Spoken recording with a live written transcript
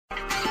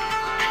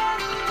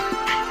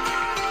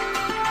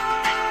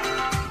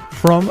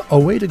From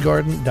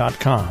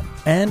awaytogarden.com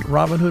and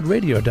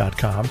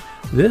robinhoodradio.com,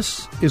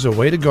 this is A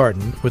Way to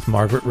Garden with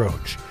Margaret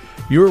Roach,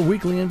 your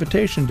weekly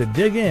invitation to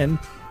dig in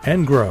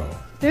and grow.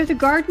 They're the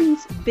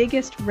garden's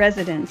biggest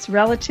residents,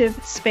 relative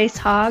space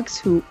hogs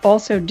who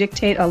also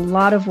dictate a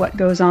lot of what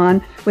goes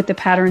on with the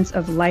patterns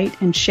of light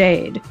and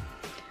shade.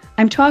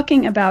 I'm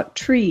talking about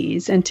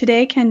trees, and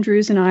today Ken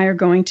Druse and I are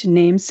going to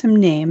name some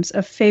names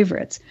of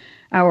favorites,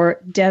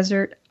 our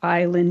desert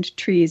island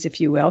trees,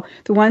 if you will,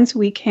 the ones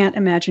we can't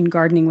imagine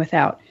gardening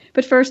without.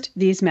 But first,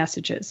 these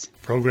messages.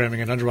 Programming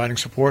and underwriting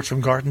support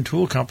from Garden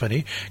Tool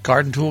Company.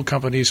 Garden Tool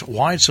Company's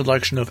wide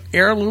selection of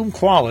heirloom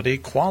quality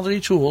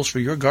tools for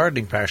your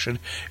gardening passion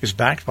is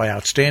backed by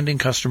outstanding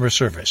customer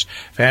service,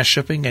 fast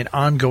shipping, and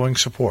ongoing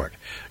support.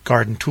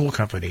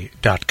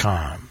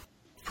 GardenToolCompany.com.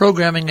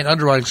 Programming and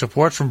underwriting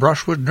support from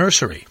Brushwood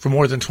Nursery. For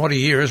more than 20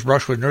 years,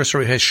 Brushwood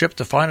Nursery has shipped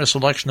the finest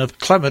selection of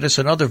clematis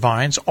and other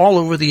vines all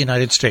over the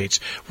United States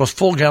with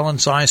full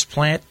gallon-sized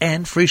plant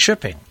and free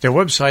shipping. Their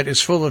website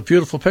is full of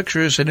beautiful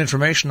pictures and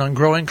information on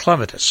growing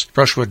clematis.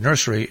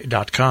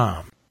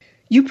 BrushwoodNursery.com.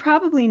 You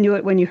probably knew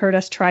it when you heard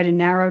us try to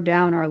narrow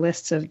down our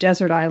lists of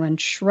desert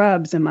island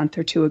shrubs a month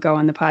or two ago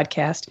on the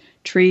podcast.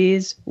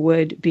 Trees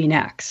would be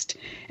next.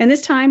 And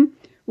this time,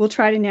 we'll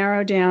try to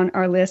narrow down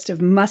our list of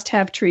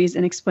must-have trees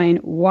and explain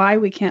why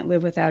we can't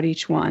live without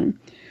each one.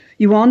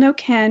 You all know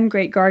Ken,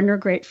 great gardener,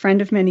 great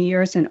friend of many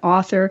years, and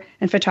author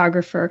and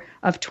photographer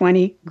of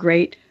 20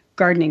 great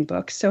gardening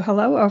books. So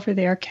hello over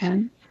there,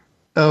 Ken.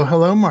 Oh,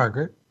 hello,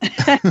 Margaret.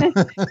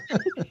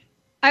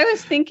 I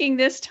was thinking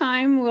this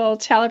time we'll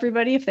tell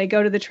everybody if they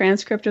go to the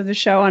transcript of the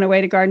show on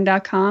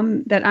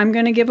awaytogarden.com that I'm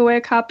going to give away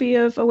a copy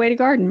of A Way to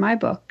Garden, my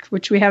book,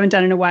 which we haven't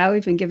done in a while.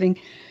 We've been giving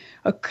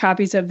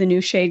copies of the new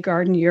Shade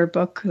Garden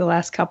yearbook the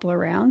last couple of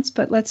rounds,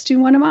 but let's do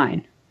one of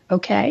mine.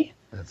 Okay?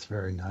 That's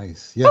very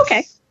nice. Yes.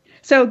 Okay.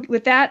 So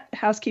with that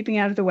housekeeping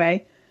out of the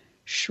way,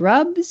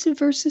 shrubs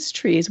versus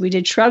trees. We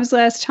did shrubs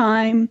last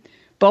time.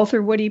 Both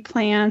are woody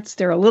plants.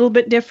 They're a little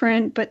bit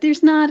different, but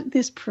there's not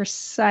this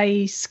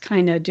precise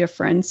kind of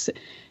difference.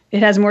 It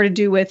has more to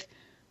do with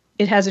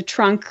it has a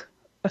trunk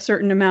a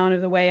certain amount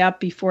of the way up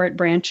before it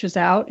branches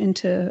out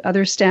into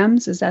other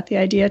stems. Is that the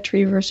idea,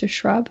 tree versus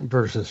shrub?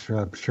 Versus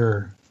shrub,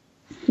 sure.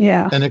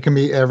 Yeah. And it can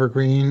be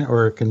evergreen,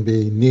 or it can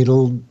be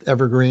needled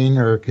evergreen,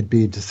 or it could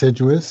be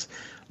deciduous,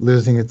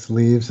 losing its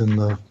leaves in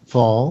the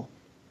fall.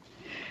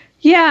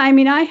 Yeah, I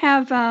mean, I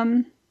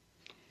have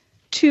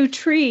two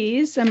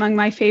trees among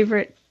my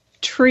favorite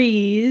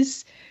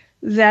trees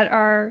that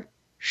are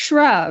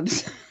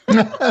shrubs.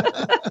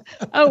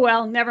 Oh,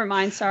 well, never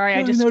mind. Sorry,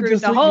 I just screwed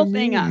the whole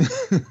thing up.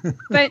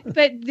 But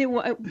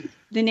the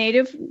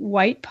native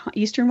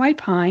eastern white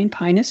pine,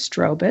 Pinus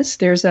strobus,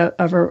 there's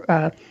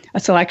a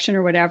selection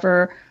or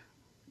whatever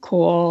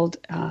called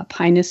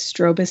Pinus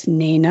strobus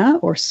nana,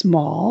 or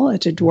small.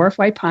 It's a dwarf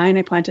white pine.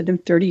 I planted them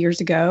 30 years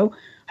ago.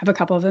 I have a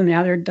couple of them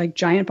now. They're like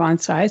giant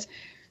bonsais.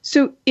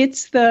 So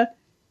it's the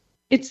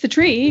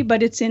tree,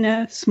 but it's in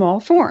a small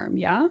form.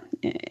 Yeah.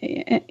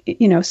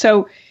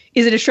 So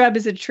is it a shrub?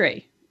 Is it a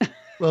tree?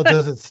 Well,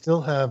 does it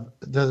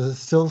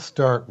still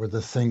start with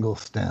a single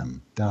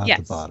stem down at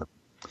the bottom?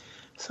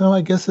 So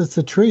I guess it's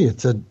a tree.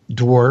 It's a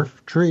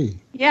dwarf tree.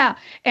 Yeah.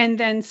 And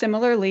then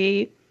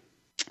similarly,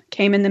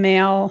 came in the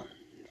mail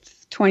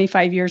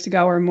 25 years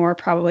ago or more,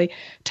 probably,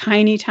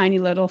 tiny, tiny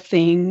little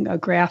thing, a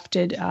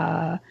grafted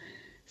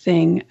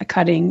thing, a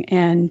cutting.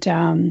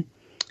 And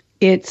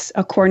it's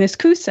a Cornus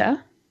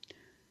cusa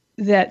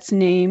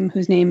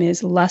whose name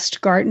is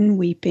Lustgarten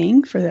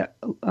Weeping, for the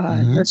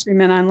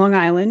nurseryman on Long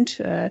Island,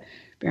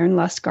 Baron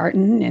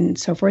Lustgarten and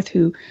so forth,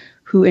 who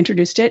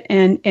introduced it.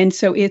 And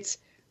so it's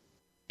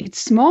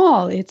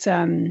small. It's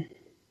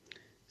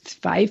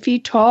 5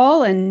 feet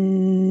tall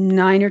and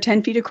 9 or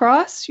 10 feet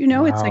across.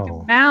 Wow. It's like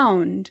a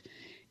mound.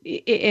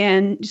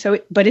 And so,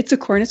 but it's a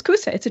Cornus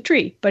cusa. It's a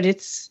tree, but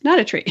it's not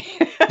a tree.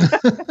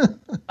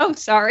 Oh,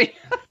 sorry.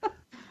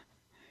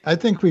 I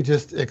think we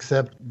just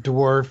accept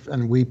dwarf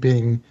and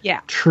weeping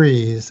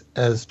trees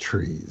as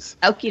trees.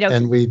 Okie dokie.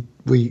 And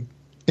we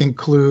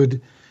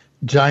include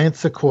giant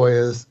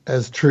sequoias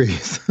as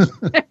trees.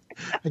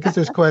 I guess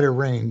there's quite a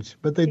range,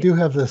 but they do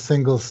have the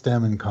single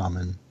stem in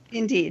common.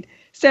 Indeed.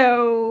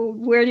 So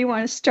where do you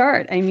want to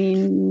start? I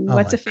mean,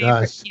 what's a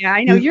favorite? Gosh. Yeah,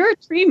 I know you're a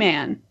tree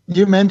man.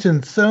 You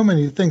mentioned so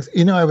many things.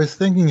 I was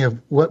thinking of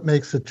what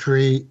makes a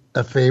tree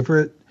a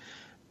favorite,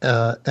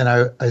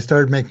 and I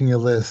started making a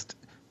list.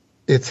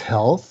 Its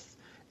health,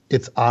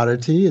 its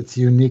oddity, its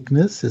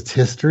uniqueness, its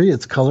history,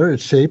 its color,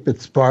 its shape,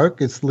 its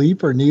bark, its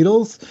leaf or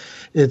needles,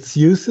 its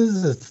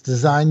uses, its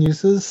design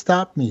uses.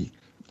 Stop me.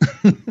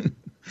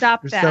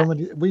 Stop that. So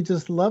many. We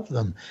just love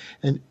them.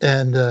 And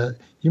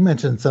you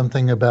mentioned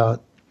something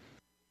about,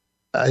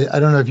 I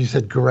don't know if you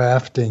said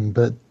grafting,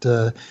 but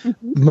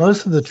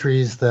most of the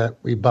trees that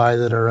we buy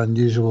that are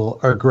unusual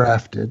are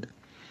grafted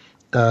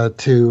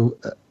to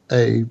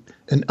an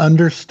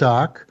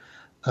understock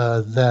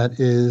that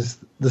is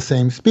the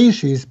same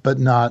species, but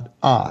not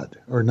odd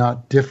or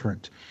not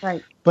different.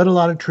 Right. But a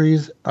lot of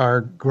trees are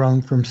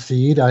grown from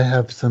seed. I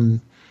have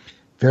some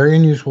very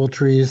unusual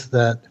trees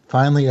that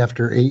finally,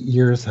 after 8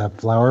 years, have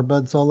flower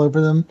buds all over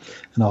them.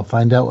 And I'll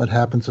find out what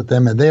happens with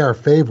them. And they are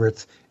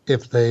favorites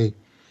if they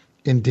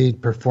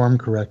indeed perform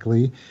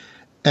correctly.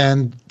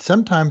 And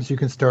sometimes you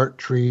can start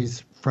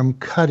trees from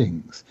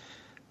cuttings,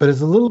 but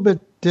it's a little bit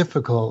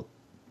difficult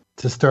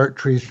to start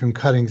trees from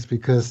cuttings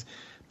because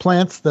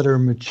plants that are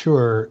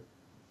mature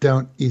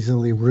don't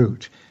easily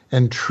root.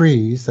 And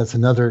trees, that's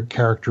another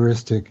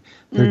characteristic,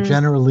 they're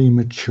generally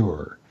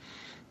mature.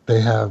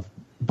 They have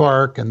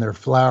bark and they're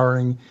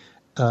flowering,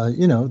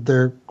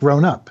 they're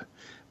grown up.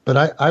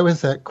 But I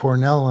was at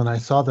Cornell and I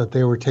saw that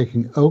they were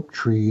taking oak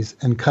trees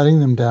and cutting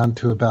them down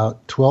to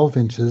about 12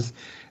 inches.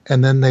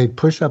 And then they'd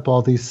push up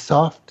all these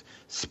soft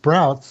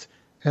sprouts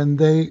and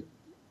they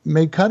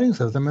made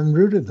cuttings of them and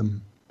rooted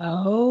them.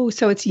 Oh,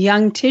 so it's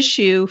young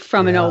tissue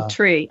from an old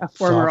tree, a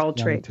former Soft old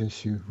young tree.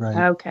 Tissue, right.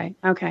 Okay.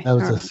 That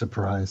was a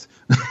surprise.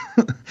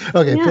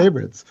 Okay, Yeah.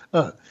 favorites.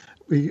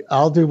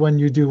 I'll do one,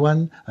 you do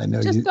one. I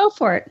know Just you. go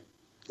for it.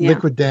 Yeah.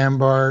 Liquid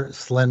ambar,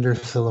 slender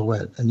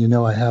silhouette. And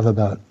I have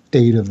about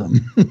 8 of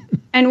them.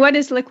 And what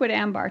is liquid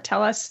ambar?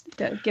 Tell us,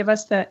 give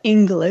us the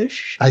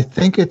English. I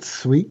think it's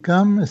sweet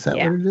gum. Is that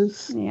what it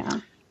is? Yeah.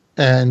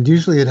 And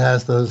usually it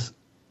has those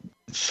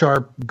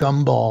sharp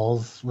gum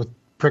balls with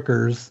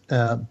prickers,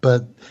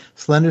 but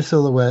slender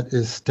silhouette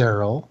is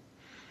sterile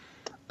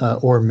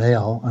or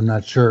male, I'm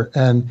not sure.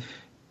 And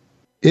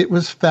it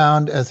was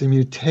found as a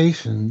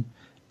mutation,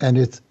 and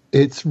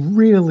it's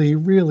really,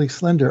 really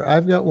slender.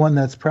 I've got one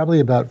that's probably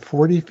about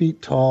 40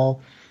 feet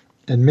tall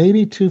and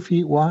maybe 2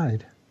 feet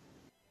wide.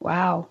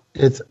 Wow.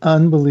 It's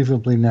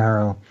unbelievably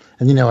narrow.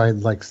 And I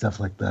like stuff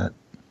like that.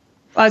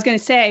 Well, I was going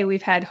to say,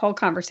 we've had whole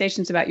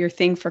conversations about your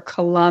thing for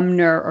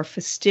columnar or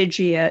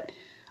fastigiate,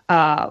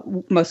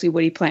 mostly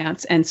woody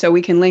plants. And so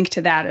we can link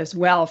to that as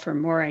well for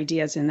more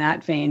ideas in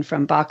that vein,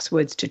 from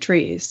boxwoods to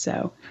trees.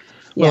 So,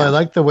 yeah. Well, I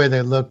like the way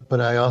they look,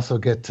 but I also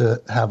get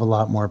to have a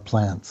lot more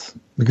plants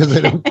because they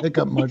don't take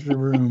up much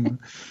room.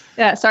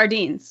 Yeah,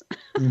 sardines.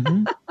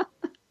 Mm-hmm.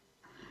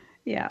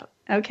 Yeah.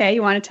 Okay,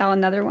 you want to tell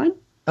another one?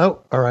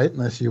 Oh, all right,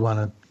 unless you want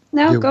to.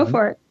 No, go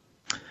for it.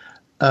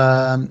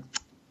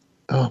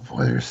 Oh,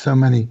 boy, there's so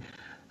many.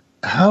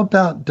 How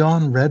about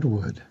dawn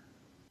redwood?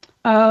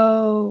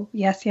 Oh,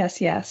 yes.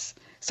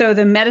 So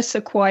the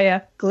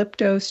Metasequoia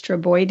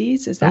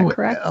glyptostroboides, is that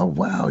correct? Oh,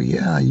 wow,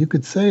 yeah, you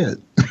could say it.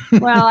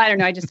 Well, I don't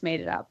know, I just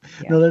made it up.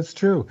 Yeah. No, that's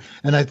true.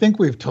 And I think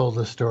we've told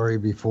the story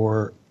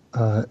before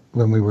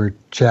when we were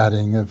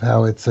chatting of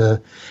how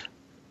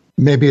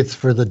maybe it's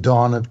for the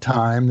dawn of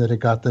time that it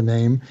got the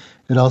name.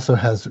 It also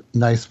has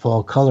nice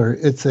fall color.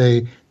 It's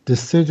a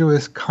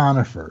deciduous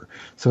conifer.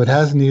 So it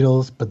has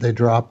needles, but they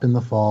drop in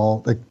the fall,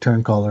 they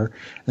turn color,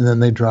 and then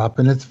they drop.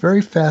 And it's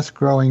very fast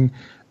growing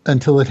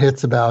until it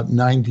hits about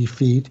 90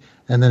 feet,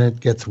 and then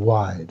it gets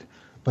wide.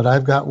 But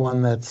I've got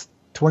one that's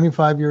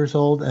 25 years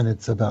old, and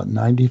it's about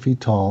 90 feet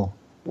tall.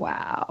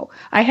 Wow.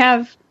 I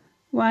have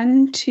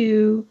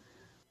two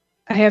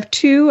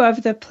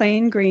of the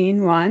plain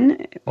green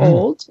one,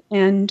 old,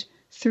 and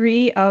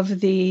 3 of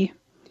the,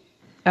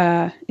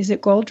 is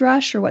it gold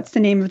rush, or what's the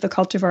name of the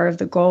cultivar of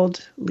the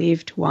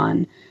gold-leaved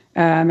one?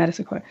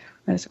 Metasequoia.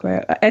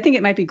 I think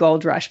it might be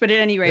gold rush, but at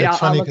any rate, It's I'll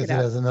funny look it because it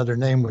up. has another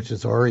name, which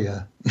is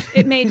Aurea.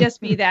 It may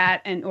just be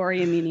that, and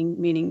aurea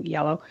meaning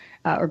yellow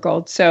or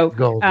gold. So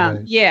Gold,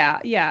 right.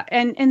 Yeah.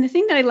 And the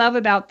thing that I love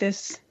about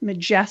this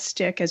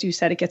majestic, as you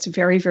said, it gets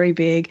very, very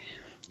big,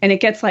 and it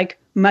gets like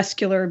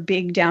muscular,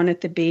 big down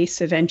at the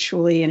base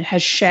eventually, and it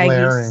has shaggy,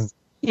 Flaring.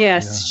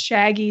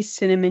 shaggy,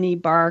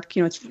 cinnamony bark.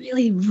 It's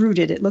really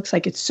rooted. It looks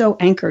like it's so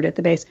anchored at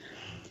the base.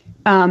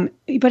 But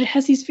it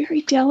has these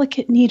very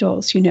delicate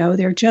needles.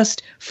 They're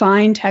just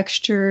fine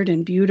textured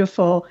and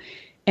beautiful,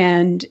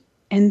 and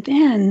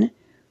then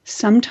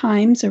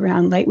sometimes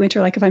around late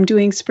winter, like if I'm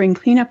doing spring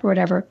cleanup or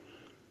whatever,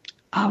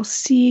 I'll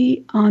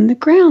see on the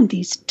ground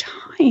these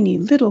tiny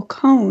little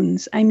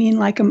cones. I mean,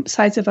 like the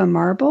size of a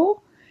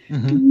marble.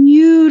 Mm-hmm.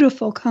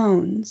 Beautiful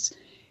cones.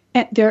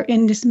 And they're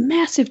in this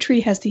massive tree,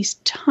 has these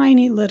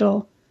tiny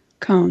little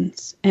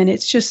cones. And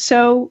it's just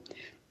so,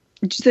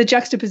 the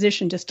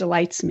juxtaposition just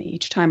delights me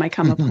each time I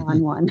come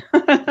upon one.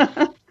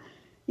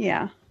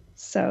 Yeah.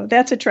 So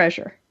that's a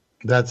treasure.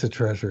 That's a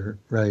treasure,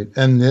 right.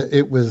 And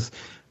it was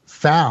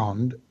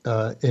found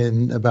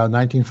in about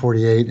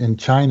 1948 in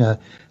China,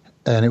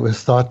 and it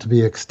was thought to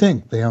be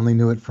extinct. They only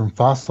knew it from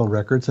fossil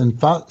records and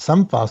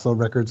some fossil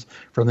records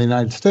from the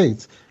United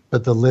States.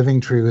 But the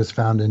living tree was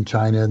found in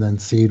China, and then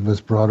seed was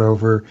brought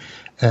over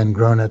and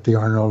grown at the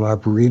Arnold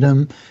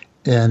Arboretum.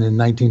 And in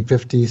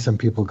 1950, some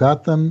people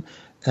got them,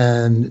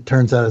 and it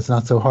turns out it's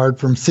not so hard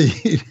from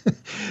seed.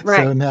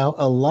 Right. So now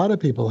a lot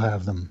of people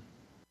have them.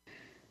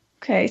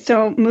 Okay,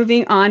 so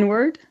moving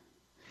onward.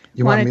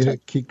 You want me to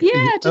keep?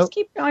 Yeah, just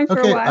keep going for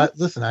a while.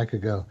 Listen, I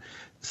could go.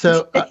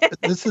 So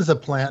this is a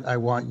plant I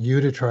want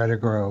you to try to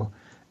grow.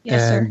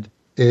 Yes, and sir.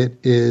 It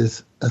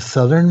is a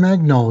southern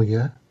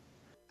magnolia.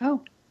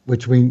 Oh.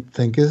 Which we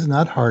think is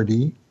not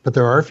hardy, but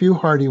there are a few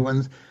hardy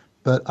ones.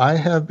 But I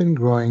have been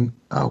growing,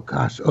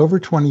 over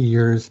 20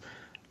 years,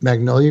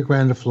 Magnolia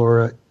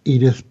grandiflora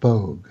Edith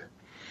Bogue.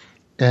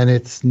 And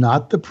it's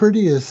not the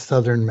prettiest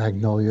southern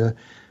magnolia,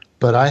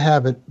 but I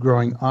have it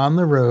growing on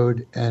the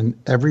road, and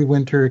every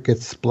winter it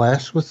gets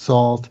splashed with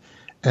salt,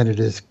 and it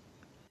is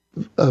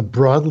a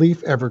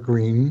broadleaf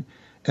evergreen,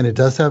 and it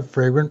does have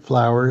fragrant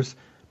flowers.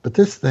 But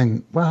this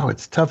thing, wow,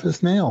 it's tough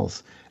as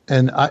nails.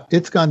 And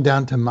it's gone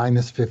down to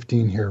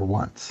 -15 here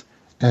once,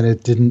 and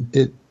it didn't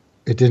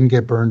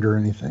get burned or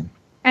anything.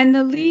 And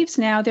the leaves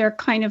now, they're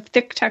kind of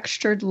thick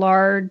textured,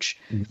 large,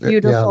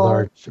 beautiful, yeah,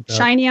 large,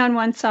 shiny on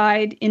one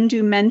side,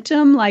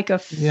 indumentum, like a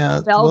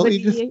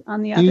velvety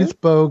on the other. East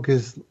Bogue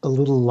is a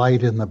little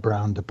light in the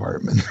brown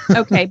department.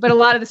 Okay, but a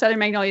lot of the southern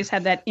magnolias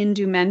have that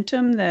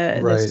indumentum,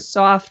 the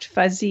soft,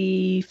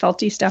 fuzzy,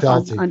 felty stuff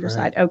on the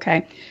underside.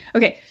 Right.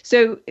 Okay.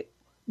 So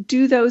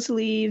do those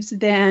leaves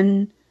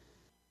then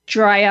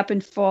dry up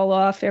and fall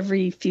off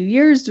every few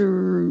years?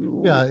 Or?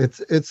 Yeah,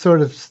 it's sort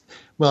of,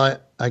 well,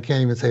 I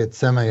can't even say it's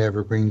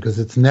semi-evergreen because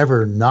it's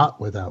never not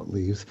without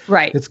leaves.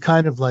 Right. It's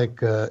kind of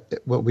like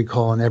what we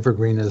call an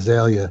evergreen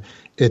azalea.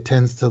 It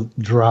tends to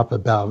drop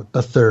about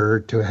a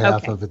third to a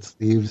half of its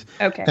leaves.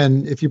 Okay.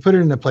 And if you put it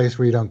in a place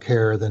where you don't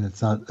care, then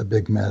it's not a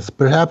big mess.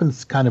 But it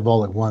happens kind of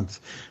all at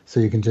once, so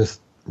you can just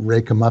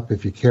rake them up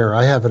if you care.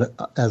 I have it,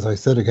 as I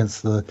said,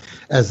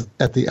 as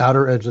at the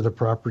outer edge of the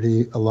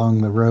property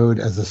along the road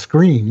as a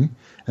screen,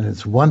 and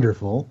it's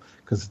wonderful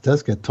because it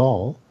does get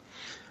tall.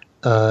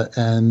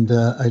 And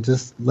I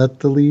just let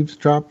the leaves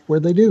drop where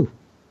they do.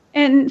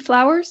 And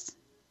flowers?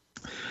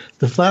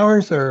 The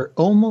flowers are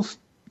almost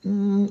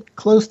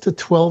close to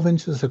 12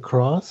 inches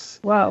across.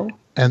 Whoa.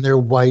 And they're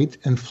white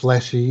and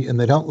fleshy, and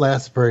they don't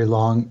last very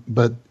long.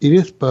 But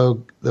Edith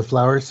Bogue, the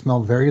flowers smell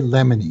very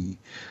lemony.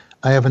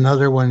 I have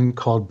another one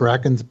called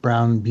Bracken's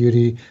Brown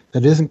Beauty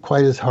that isn't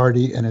quite as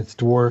hardy, and it's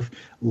dwarf,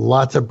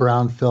 lots of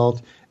brown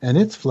felt, and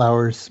its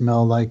flowers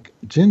smell like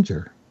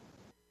ginger.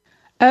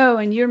 Oh,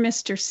 and you're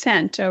Mr.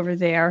 Scent over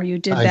there. You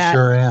did that. I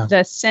sure am.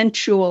 The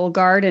Sensual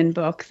Garden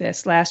book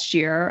this last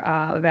year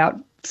about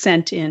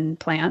scent in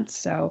plants.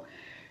 So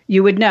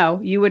you would know.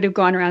 You would have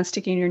gone around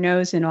sticking your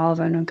nose in all of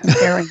them and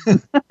comparing.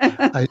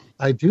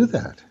 I do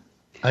that.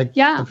 I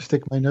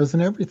stick my nose in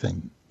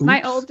everything. Oops.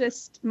 My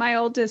oldest.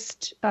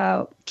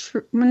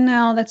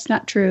 No, that's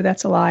not true.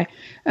 That's a lie.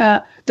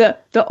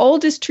 The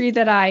oldest tree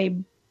that I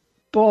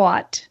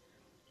bought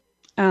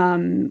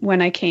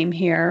when I came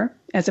here,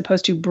 as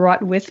opposed to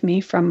brought with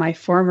me from my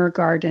former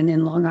garden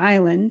in Long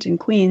Island in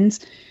Queens,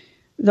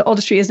 the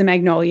oldest tree is a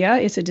magnolia.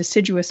 It's a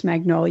deciduous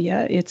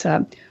magnolia. It's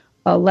a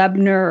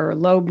Lebner or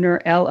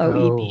Loebner,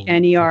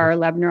 Loebner,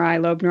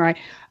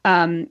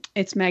 Lebneri.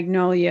 It's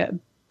Magnolia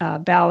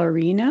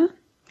ballerina.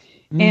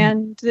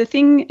 And the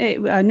thing,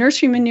 a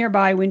nurseryman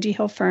nearby, Windy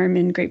Hill Farm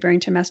in Great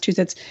Barrington,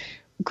 Massachusetts,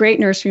 great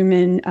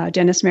nurseryman,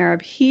 Dennis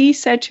Marab, he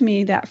said to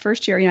me that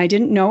first year, I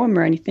didn't know him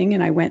or anything,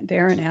 and I went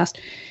there and asked,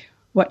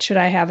 what should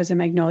I have as a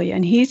magnolia?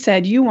 And he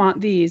said, you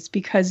want these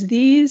because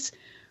these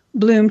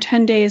bloom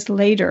 10 days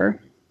later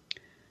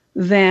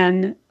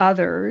than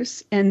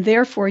others, and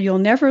therefore you'll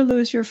never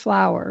lose your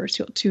flowers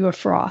to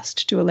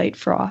a late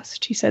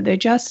frost. He said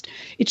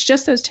it's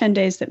just those 10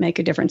 days that make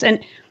a difference. And,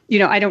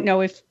 I don't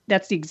know if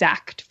that's the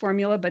exact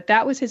formula, but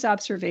that was his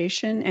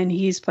observation, and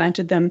he's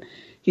planted them.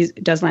 He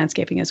does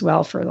landscaping as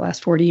well for the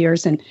last 40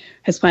 years and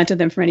has planted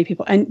them for many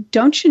people. And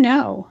don't you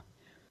know,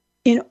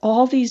 in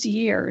all these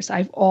years,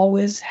 I've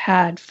always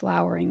had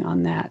flowering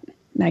on that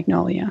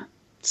magnolia.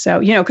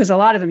 So, because a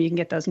lot of them you can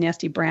get those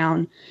nasty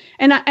brown.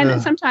 And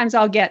sometimes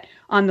I'll get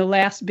on the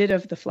last bit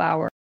of the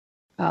flower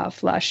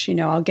flush,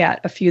 I'll get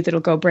a few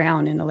that'll go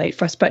brown in the late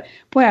frost. But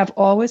boy, I've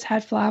always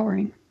had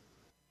flowering.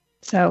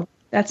 So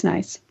that's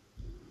nice.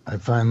 I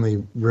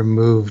finally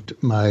removed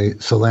my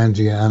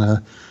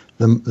Solangiana,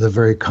 the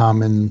very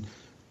common, pink.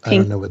 I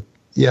don't know what,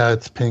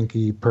 it's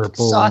pinky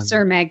purple.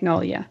 Saucer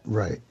magnolia.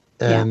 Right.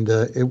 And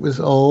it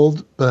was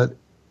old, but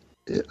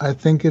I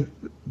think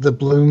the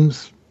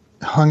blooms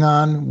hung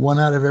on 1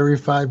 out of every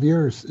 5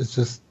 years.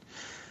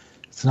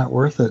 It's not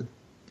worth it.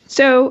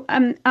 So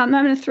I'm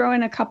going to throw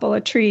in a couple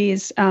of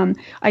trees.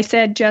 I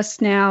said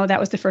just now that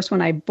was the first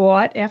one I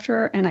bought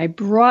after, and I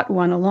brought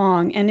one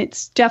along, and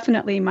it's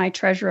definitely my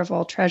treasure of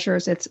all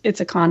treasures. It's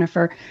a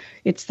conifer.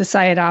 It's the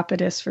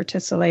Cyadopetus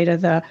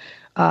verticillata,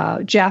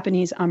 the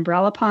Japanese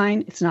umbrella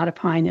pine. It's not a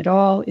pine at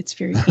all. It's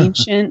very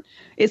ancient.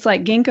 It's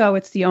like ginkgo.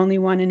 It's the only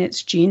one in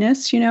its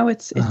genus.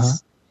 It's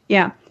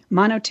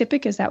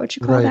monotypic. Is that what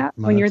you call that?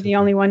 When you're the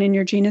only one in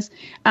your genus?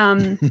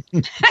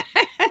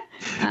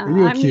 Are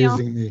you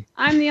accusing me?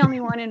 I'm the only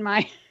one in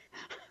my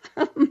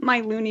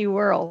my loony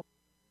world.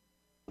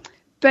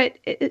 But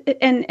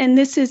and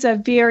this is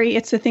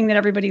it's the thing that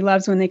everybody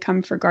loves when they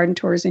come for garden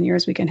tours in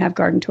yours. We can have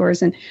garden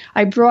tours, and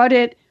I brought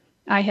it.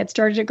 I had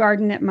started a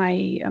garden at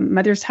my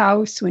mother's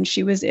house when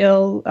she was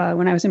ill,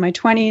 when I was in my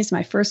 20s,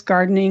 my first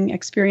gardening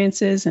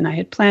experiences, and I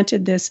had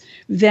planted this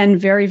then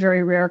very,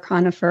 very rare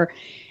conifer,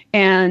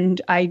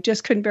 and I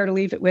just couldn't bear to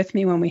leave it with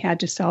me when we had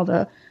to sell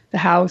the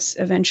house.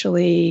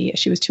 Eventually,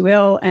 she was too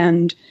ill,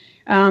 and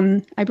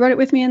I brought it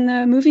with me in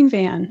the moving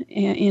van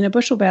in a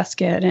bushel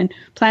basket and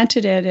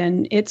planted it,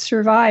 and it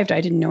survived.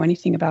 I didn't know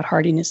anything about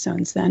hardiness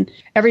zones then.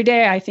 Every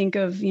day I think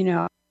of,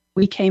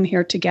 we came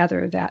here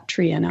together, that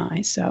tree and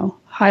I. So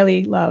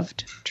highly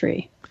loved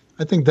tree.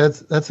 I think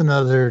that's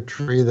another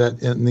tree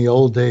that in the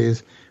old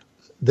days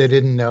they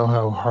didn't know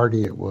how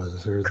hardy it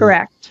was, or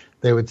Correct.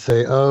 They would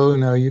say, "Oh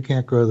no, you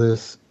can't grow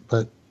this,"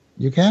 but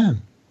you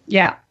can.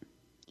 Yeah,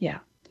 yeah,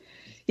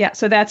 yeah.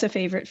 So that's a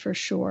favorite for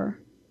sure.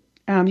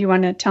 You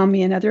want to tell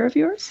me another of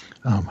yours?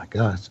 Oh my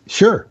gosh,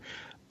 sure.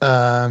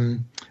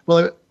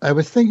 Well, I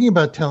was thinking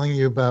about telling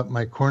you about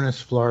my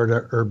Cornus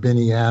Florida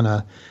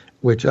urbaniana,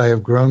 which I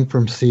have grown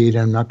from seed.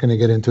 I'm not going to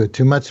get into it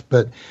too much,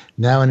 but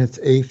now in its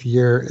 8th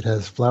year, it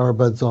has flower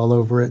buds all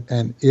over it,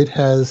 and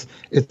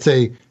it's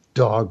a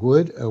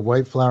dogwood, a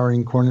white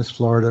flowering Cornus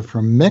Florida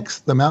from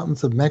the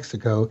mountains of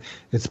Mexico.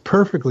 It's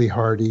perfectly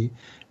hardy,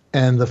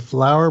 and the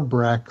flower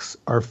bracts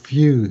are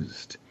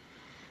fused,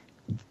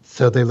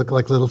 so they look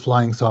like little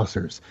flying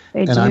saucers.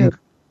 They do.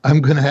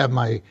 I'm going to have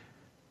my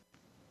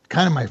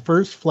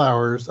first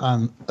flowers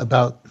on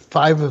about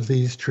 5 of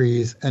these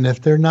trees, and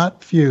if they're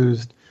not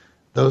fused,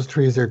 those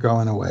trees are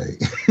going away.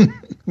 I'm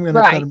going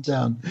to cut them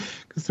down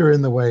because they're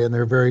in the way and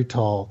they're very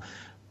tall.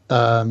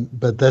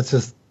 But that's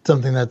just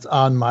something that's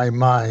on my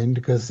mind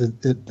because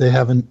they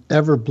haven't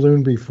ever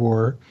bloomed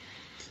before.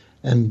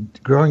 And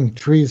growing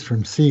trees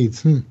from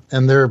seeds,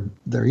 and they're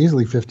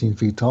easily 15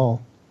 feet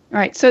tall. All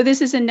right. So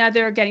this is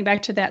another, getting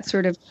back to that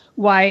sort of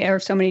why are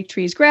so many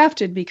trees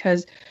grafted?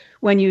 Because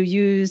when you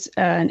use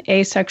an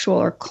asexual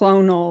or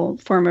clonal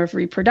form of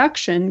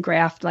reproduction,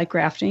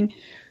 grafting,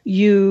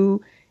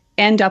 you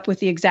end up with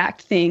the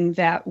exact thing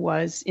that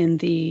was in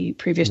the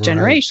previous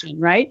generation,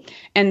 right?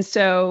 And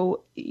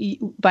so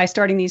by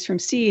starting these from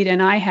seed,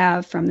 and I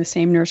have from the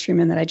same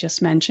nurseryman that I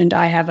just mentioned,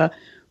 I have a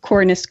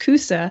Cornus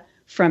cusa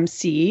from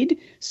seed.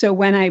 So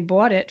when I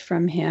bought it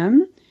from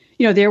him,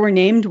 there were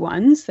named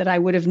ones that I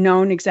would have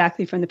known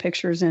exactly from the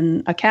pictures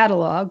in a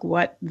catalog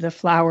what the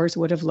flowers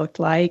would have looked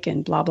like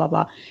and blah, blah,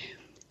 blah.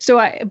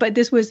 But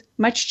this was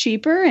much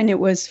cheaper and it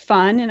was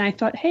fun. And I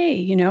thought,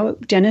 hey,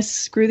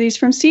 Dennis grew these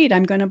from seed.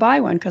 I'm going to buy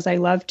one because I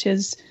loved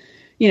his,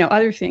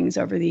 other things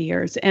over the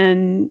years.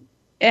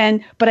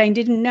 But I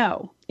didn't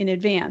know in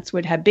advance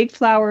would have big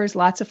flowers,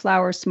 lots of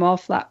flowers, small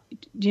flowers.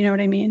 Do you know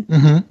what I mean?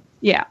 Mm-hmm.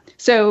 Yeah.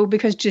 So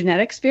because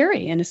genetics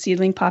vary in a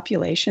seedling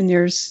population,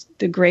 there's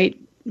the great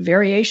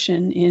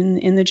variation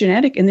in the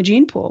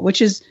gene pool,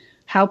 which is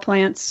how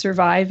plants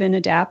survive and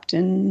adapt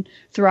and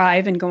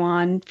thrive and go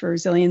on for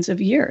zillions of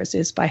years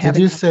is by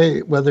having. Did you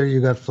say whether you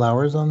got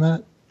flowers on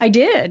that? I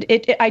did.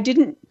 I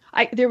didn't.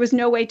 There was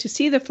no way to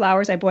see the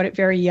flowers. I bought it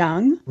very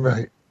young.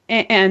 Right.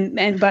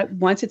 But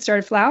once it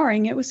started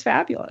flowering, it was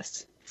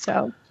fabulous.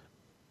 So.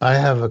 I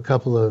have a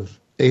couple of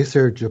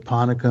Acer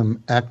japonicum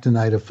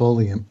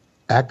aconitifolium,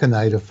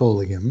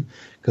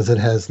 because it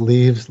has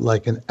leaves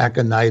like an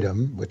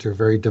aconitum, which are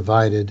very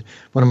divided,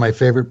 one of my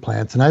favorite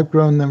plants. And I've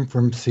grown them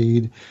from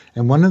seed.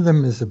 And one of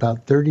them is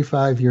about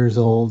 35 years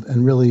old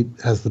and really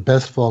has the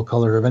best fall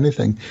color of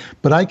anything.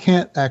 But I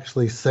can't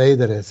actually say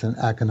that it's an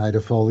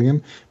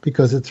aconitifolium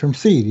because it's from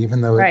seed,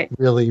 even though it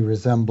really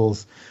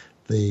resembles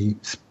the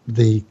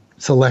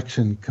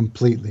selection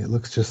completely. It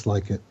looks just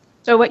like it.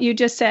 So what you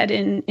just said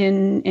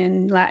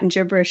in Latin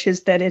gibberish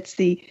is that it's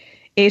the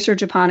Acer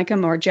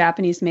japonicum or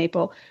Japanese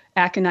maple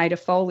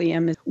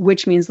aconitifolium,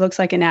 which means looks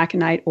like an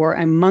aconite, or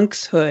a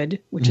monk's hood,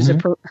 which is a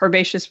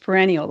herbaceous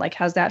perennial. Like,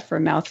 how's that for a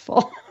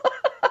mouthful?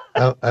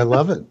 I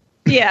love it.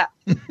 Yeah.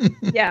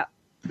 I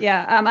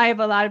have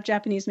a lot of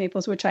Japanese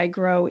maples, which I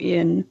grow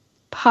in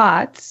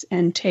pots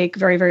and take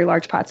very, very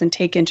large pots and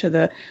take into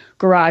the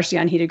garage, the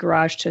unheated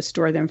garage, to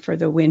store them for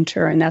the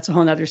winter. And that's a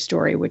whole other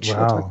story, which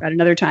we'll talk about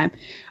another time.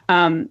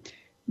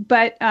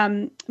 But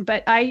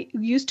I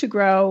used to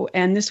grow,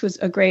 and this was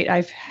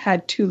I've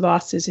had 2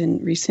 losses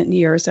in recent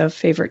years of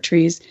favorite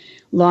trees,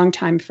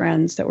 longtime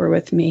friends that were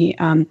with me.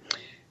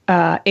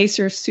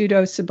 Acer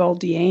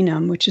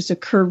pseudo-siboldianum, which is a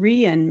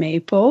Korean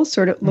maple,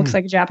 sort of looks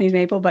like a Japanese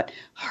maple, but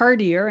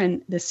hardier.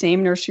 And the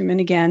same nurseryman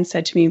again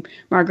said to me,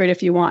 Margaret,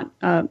 if you want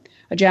a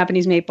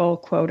Japanese maple,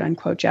 quote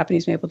unquote,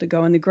 Japanese maple to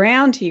go in the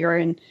ground here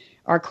in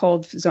our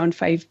cold zone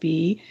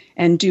 5B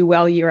and do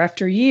well year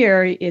after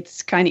year,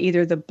 it's kind of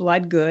either the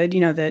blood good,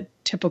 the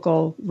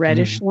typical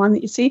reddish one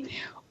that you see,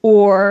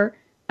 or,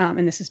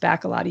 and this is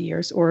back a lot of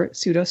years, or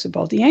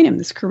pseudo-siboldianum,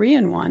 this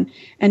Korean one.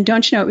 And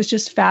don't you know, it was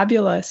just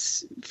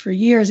fabulous for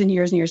years and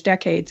years and years,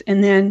 decades.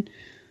 And then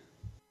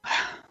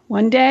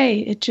one day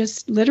it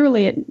just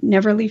literally, it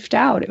never leafed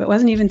out. It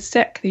wasn't even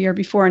sick the year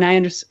before. And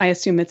I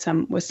assume it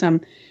was some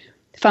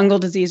fungal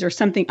disease or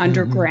something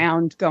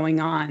underground going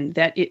on,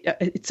 that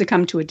it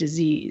succumbed to a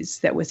disease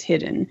that was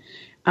hidden.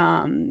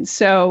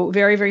 So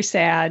very, very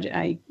sad.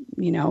 I,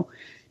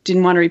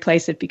 didn't want to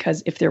replace it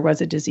because if there was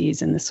a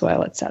disease in the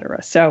soil, et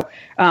cetera. So,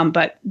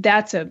 but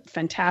that's a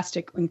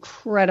fantastic,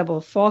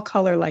 incredible fall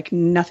color like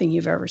nothing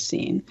you've ever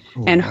seen,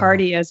 and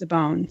hardy as a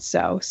bone.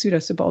 So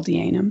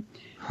pseudo-siboldianum.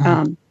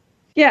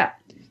 Yeah.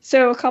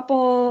 So a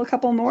couple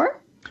more.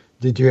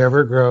 Did you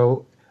ever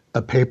grow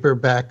a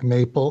paperback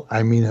maple?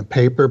 I mean, a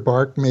paper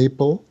bark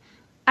maple?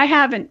 I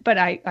haven't, but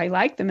I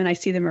like them and I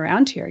see them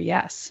around here.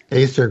 Yes.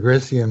 Acer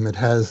griseum, it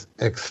has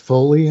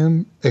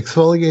exfoliating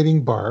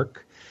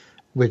bark,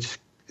 which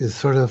is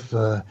sort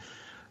of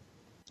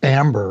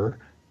amber,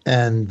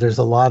 and there's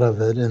a lot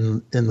of it.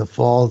 In the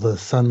fall, the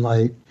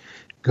sunlight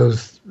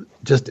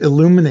just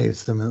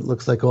illuminates them, and it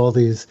looks like all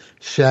these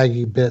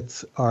shaggy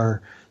bits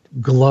are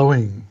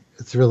glowing.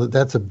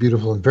 That's a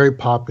beautiful and very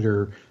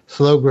popular,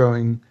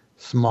 slow-growing,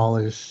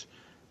 smallish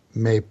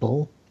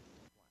maple,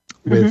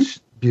 which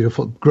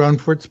beautiful, grown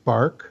for its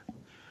bark.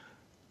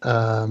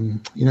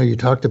 You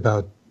talked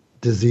about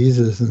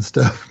diseases and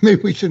stuff.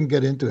 Maybe we shouldn't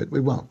get into it. We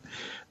won't.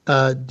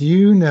 Do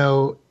you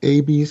know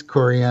Abies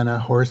coreana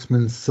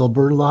horseman's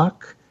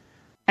silverlock?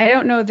 I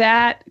don't know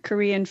that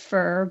Korean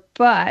fir,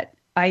 but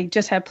I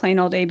just have plain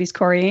old Abies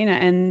coreana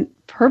and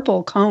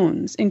purple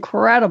cones,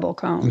 incredible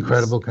cones.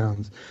 Incredible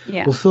cones.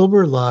 Yeah. Well,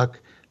 silverlock,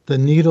 the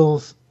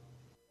needles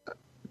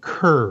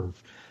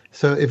curve.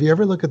 So if you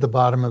ever look at the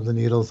bottom of the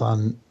needles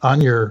on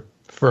your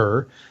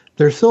fir,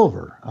 they're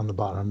silver on the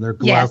bottom. They're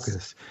glaucous.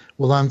 Yes.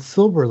 Well, on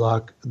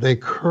silverlock, they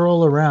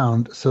curl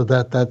around so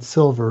that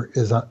silver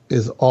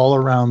is all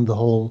around the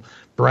whole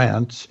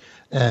branch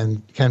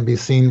and can be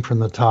seen from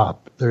the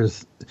top.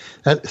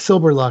 That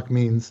silverlock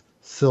means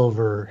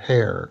silver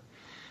hair.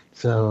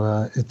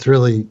 So it's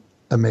really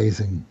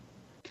amazing.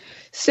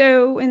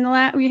 So in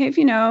the we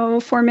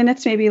have 4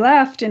 minutes maybe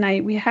left,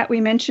 and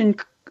we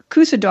mentioned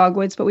Coosa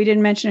dogwoods, but we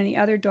didn't mention any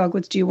other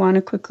dogwoods. Do you want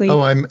to quickly?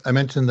 Oh, I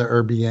mentioned the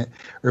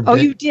Oh,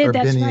 you did.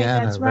 That's right.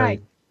 That's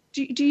right.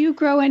 Do you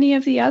grow any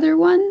of the other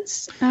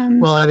ones?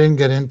 Well, I didn't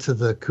get into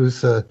the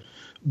Coosa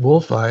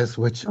wolf eyes,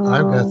 which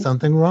I've got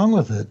something wrong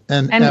with it.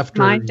 And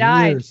after mine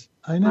died. Years,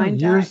 I know,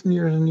 years and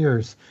years and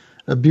years,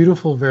 a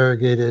beautiful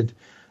variegated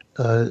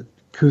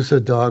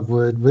Coosa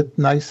dogwood with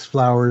nice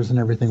flowers and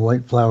everything,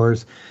 white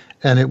flowers,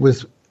 and it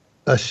was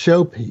a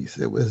showpiece.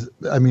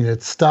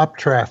 It stopped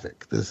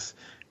traffic. This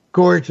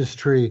gorgeous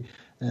tree,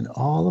 and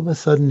all of a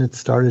sudden it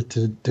started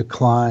to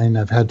decline.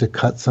 I've had to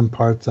cut some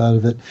parts out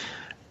of it.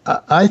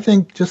 I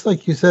think, just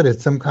like you said,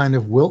 it's some kind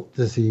of wilt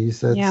disease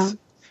that's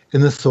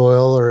in the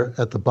soil or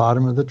at the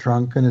bottom of the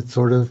trunk, and it's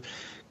sort of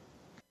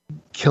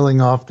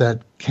killing off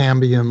that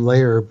cambium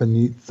layer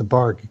beneath the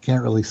bark. You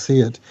can't really see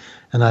it,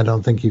 and I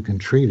don't think you can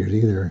treat it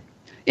either.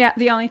 Yeah,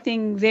 the only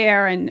thing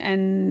there,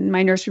 and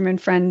my nurseryman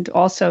friend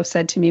also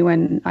said to me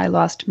when I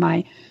lost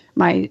my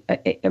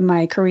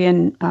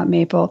Korean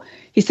maple,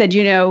 he said,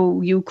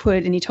 you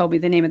could, and he told me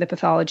the name of the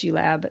pathology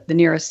lab, the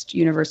nearest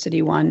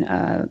university one,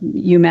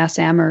 UMass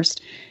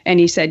Amherst, and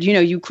he said,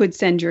 you could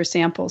send your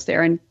samples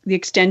there, and the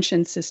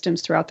extension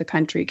systems throughout the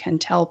country can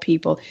tell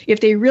people if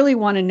they really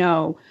want to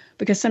know,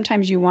 because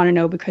sometimes you want to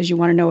know because you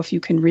want to know if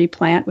you can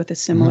replant with a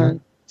similar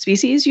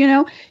species,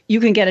 you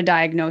can get a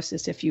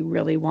diagnosis if you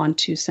really want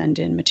to send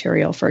in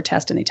material for a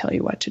test and they tell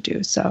you what to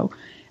do. So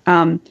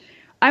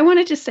I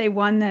wanted to say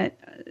one that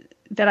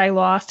I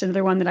lost,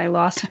 another one that I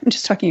lost. I'm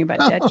just talking about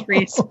dead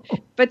trees.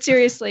 But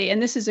seriously,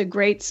 and this is a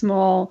great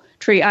small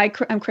tree.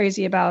 I'm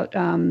crazy about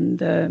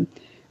the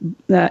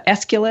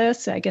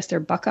Aesculus. I guess they're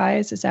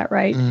buckeyes. Is that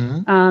right?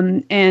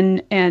 Mm-hmm.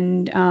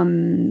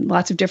 And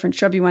lots of different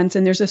shrubby ones.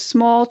 And there's a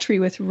small tree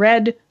with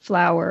red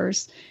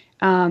flowers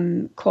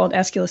called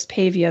Aesculus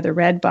pavia, the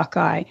red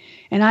buckeye.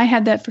 And I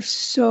had that for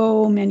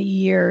so many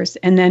years.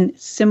 And then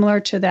similar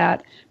to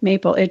that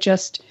maple,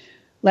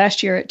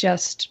 last year,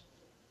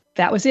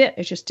 that was it.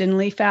 It just didn't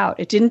leaf out.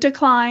 It didn't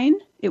decline.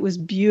 It was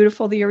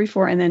beautiful the year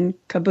before, and then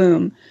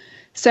kaboom.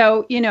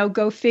 So,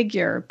 go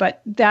figure.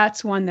 But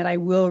that's one that I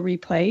will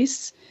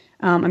replace.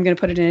 I'm going to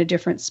put it in a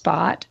different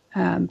spot.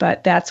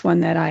 But that's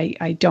one that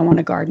I don't want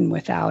to garden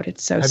without.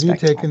 It's so spectacular.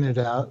 Have you taken it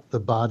out, the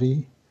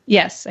body?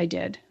 Yes, I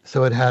did.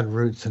 So it had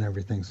roots and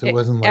everything. So it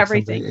wasn't like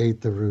somebody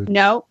ate the roots.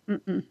 Nope.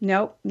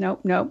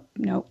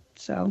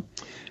 So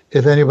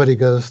if anybody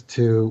goes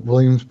to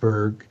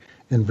Williamsburg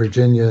in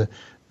Virginia,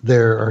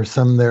 there are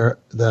some there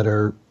that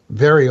are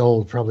very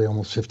old, probably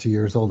almost 50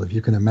 years old, if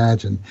you can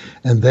imagine.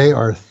 And they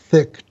are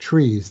thick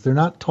trees. They're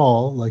not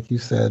tall, like you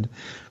said,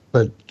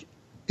 but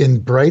in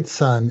bright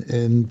sun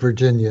in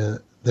Virginia,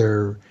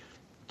 they're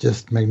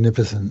just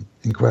magnificent,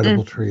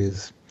 incredible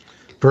trees.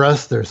 For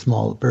us, they're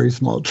small, very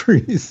small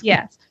trees.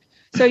 Yes.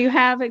 So you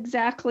have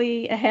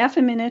exactly a half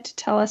a minute to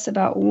tell us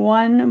about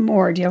one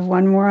more. Do you have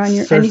one more on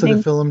your anything?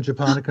 Cercidophyllum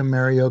japonicum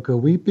marioka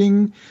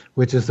weeping,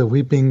 which is a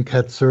weeping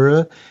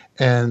katsura.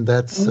 And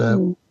that's,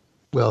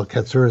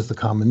 katsura is the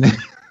common name.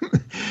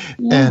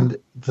 And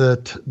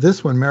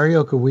this one,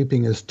 marioka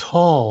weeping, is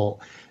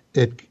tall.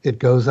 It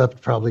goes up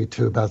probably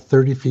to about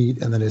 30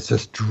 feet, and then it's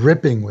just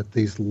dripping with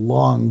these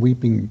long,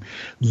 weeping,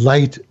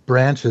 light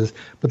branches.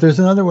 But there's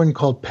another one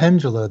called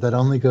pendula that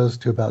only goes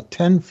to about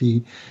 10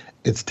 feet.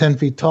 It's 10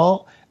 feet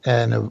tall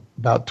and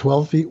about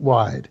 12 feet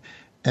wide.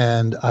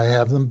 And I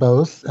have them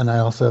both, and I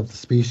also have the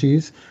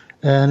species.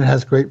 And it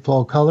has great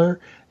fall color.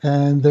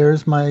 And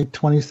there's my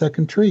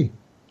 22nd tree.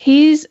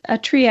 He's a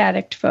tree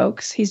addict,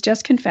 folks. He's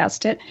just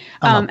confessed it.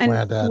 And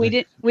we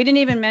didn't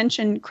even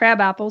mention crab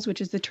apples,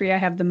 which is the tree I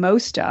have the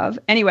most of.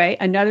 Anyway,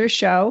 another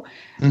show.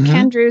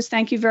 Ken Druse,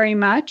 thank you very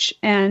much.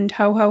 And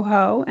ho, ho,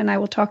 ho. And I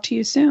will talk to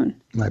you soon.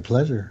 My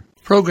pleasure.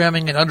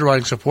 Programming and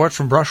underwriting support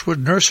from Brushwood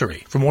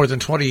Nursery. For more than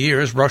 20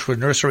 years, Brushwood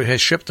Nursery has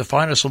shipped the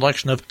finest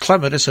selection of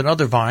clematis and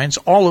other vines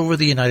all over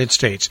the United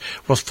States,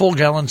 with full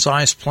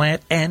gallon-sized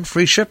plant and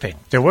free shipping.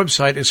 Their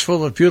website is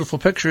full of beautiful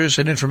pictures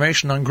and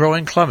information on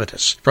growing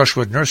clematis.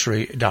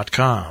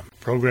 BrushwoodNursery.com.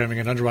 Programming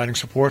and underwriting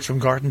support from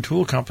Garden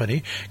Tool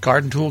Company.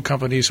 Garden Tool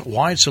Company's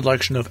wide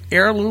selection of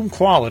heirloom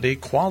quality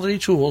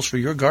tools for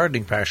your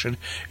gardening passion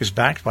is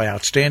backed by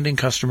outstanding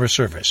customer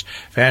service,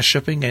 fast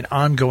shipping, and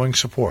ongoing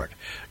support.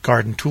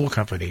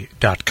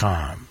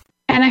 GardenToolCompany.com.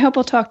 And I hope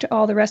we'll talk to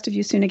all the rest of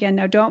you soon again.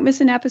 Now, don't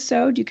miss an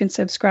episode. You can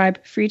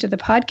subscribe free to the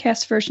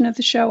podcast version of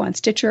the show on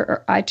Stitcher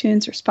or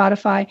iTunes or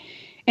Spotify.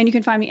 And you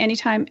can find me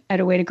anytime at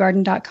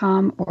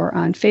awaytogarden.com or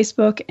on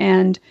Facebook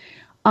and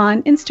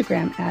on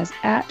Instagram as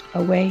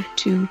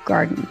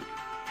 @awaytogarden.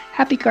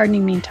 Happy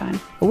gardening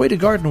meantime. Away to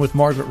Garden with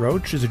Margaret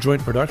Roach is a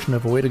joint production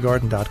of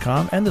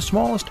awaytogarden.com and the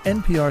smallest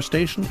NPR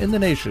station in the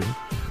nation,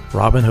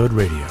 Robin Hood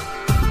Radio.